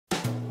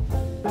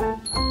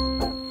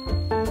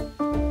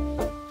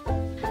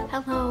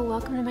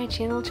welcome to my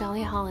channel,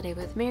 Jolly Holiday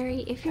with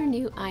Mary. If you're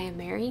new, I am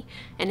Mary,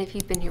 and if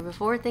you've been here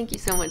before, thank you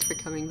so much for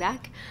coming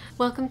back.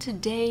 Welcome to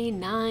day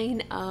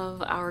 9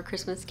 of our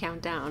Christmas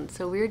countdown.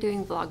 So we're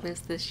doing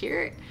Vlogmas this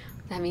year.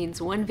 That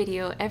means one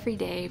video every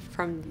day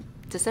from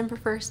December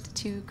 1st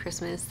to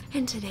Christmas,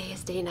 and today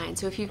is day 9.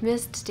 So if you've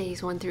missed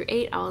days 1 through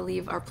 8, I'll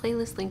leave our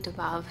playlist linked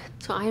above.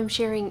 So I am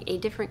sharing a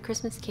different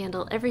Christmas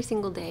candle every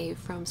single day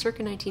from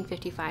circa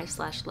 1955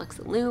 / Lux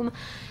and Loom,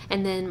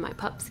 and then my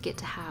pups get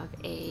to have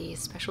a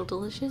special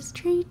delicious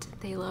treat.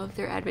 They love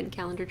their advent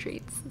calendar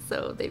treats,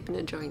 so they've been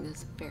enjoying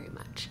this very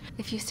much.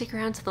 If you stick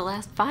around to the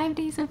last 5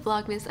 days of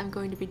Vlogmas, I'm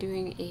going to be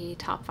doing a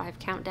top 5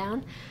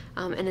 countdown,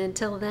 and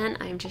until then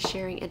I'm just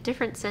sharing a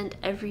different scent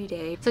every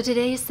day. So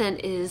today's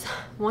scent is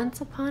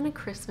Once Upon a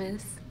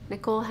Christmas.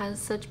 Nicole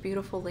has such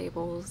beautiful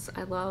labels.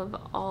 I love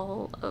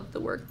all of the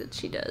work that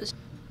she does.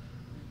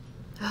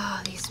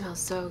 Oh, these smell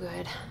so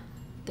good.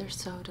 They're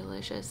so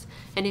delicious.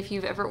 And if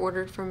you've ever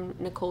ordered from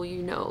Nicole,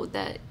 you know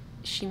that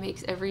she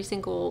makes every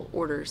single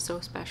order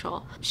so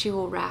special. She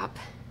will wrap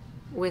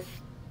with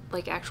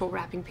like actual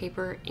wrapping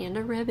paper and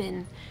a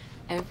ribbon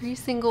every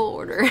single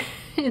order.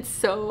 It's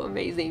so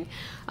amazing.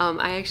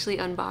 I actually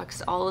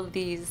unboxed all of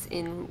these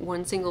in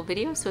one single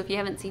video, so if you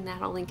haven't seen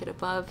that, I'll link it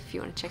above. If you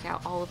want to check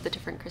out all of the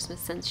different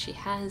Christmas scents she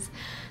has,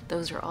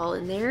 those are all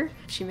in there.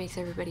 She makes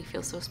everybody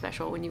feel so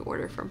special when you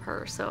order from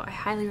her, so I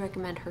highly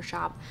recommend her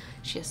shop.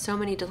 She has so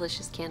many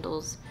delicious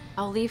candles.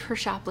 I'll leave her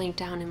shop link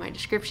down in my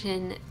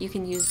description. You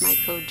can use my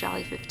code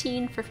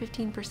JOLLY15 for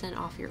 15%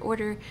 off your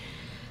order.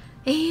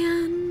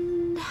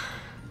 And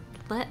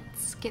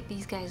let's get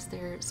these guys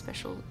their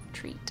special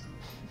treat.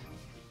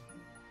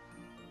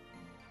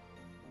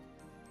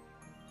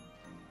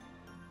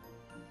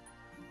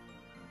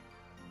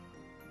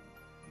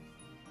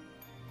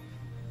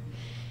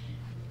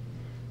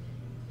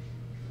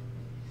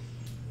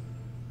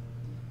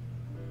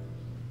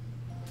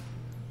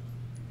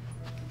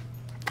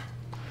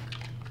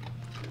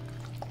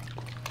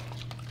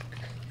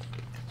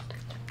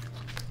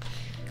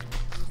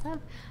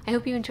 I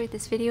hope you enjoyed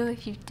this video.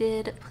 If you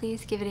did,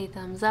 please give it a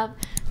thumbs up.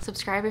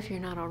 Subscribe if you're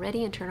not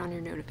already, and turn on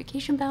your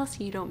notification bell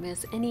so you don't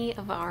miss any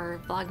of our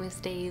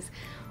Vlogmas days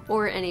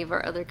or any of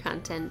our other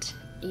content.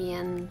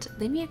 And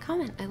leave me a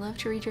comment. I love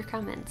to read your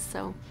comments.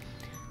 So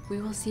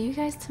we will see you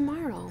guys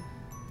tomorrow.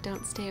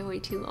 Don't stay away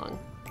too long.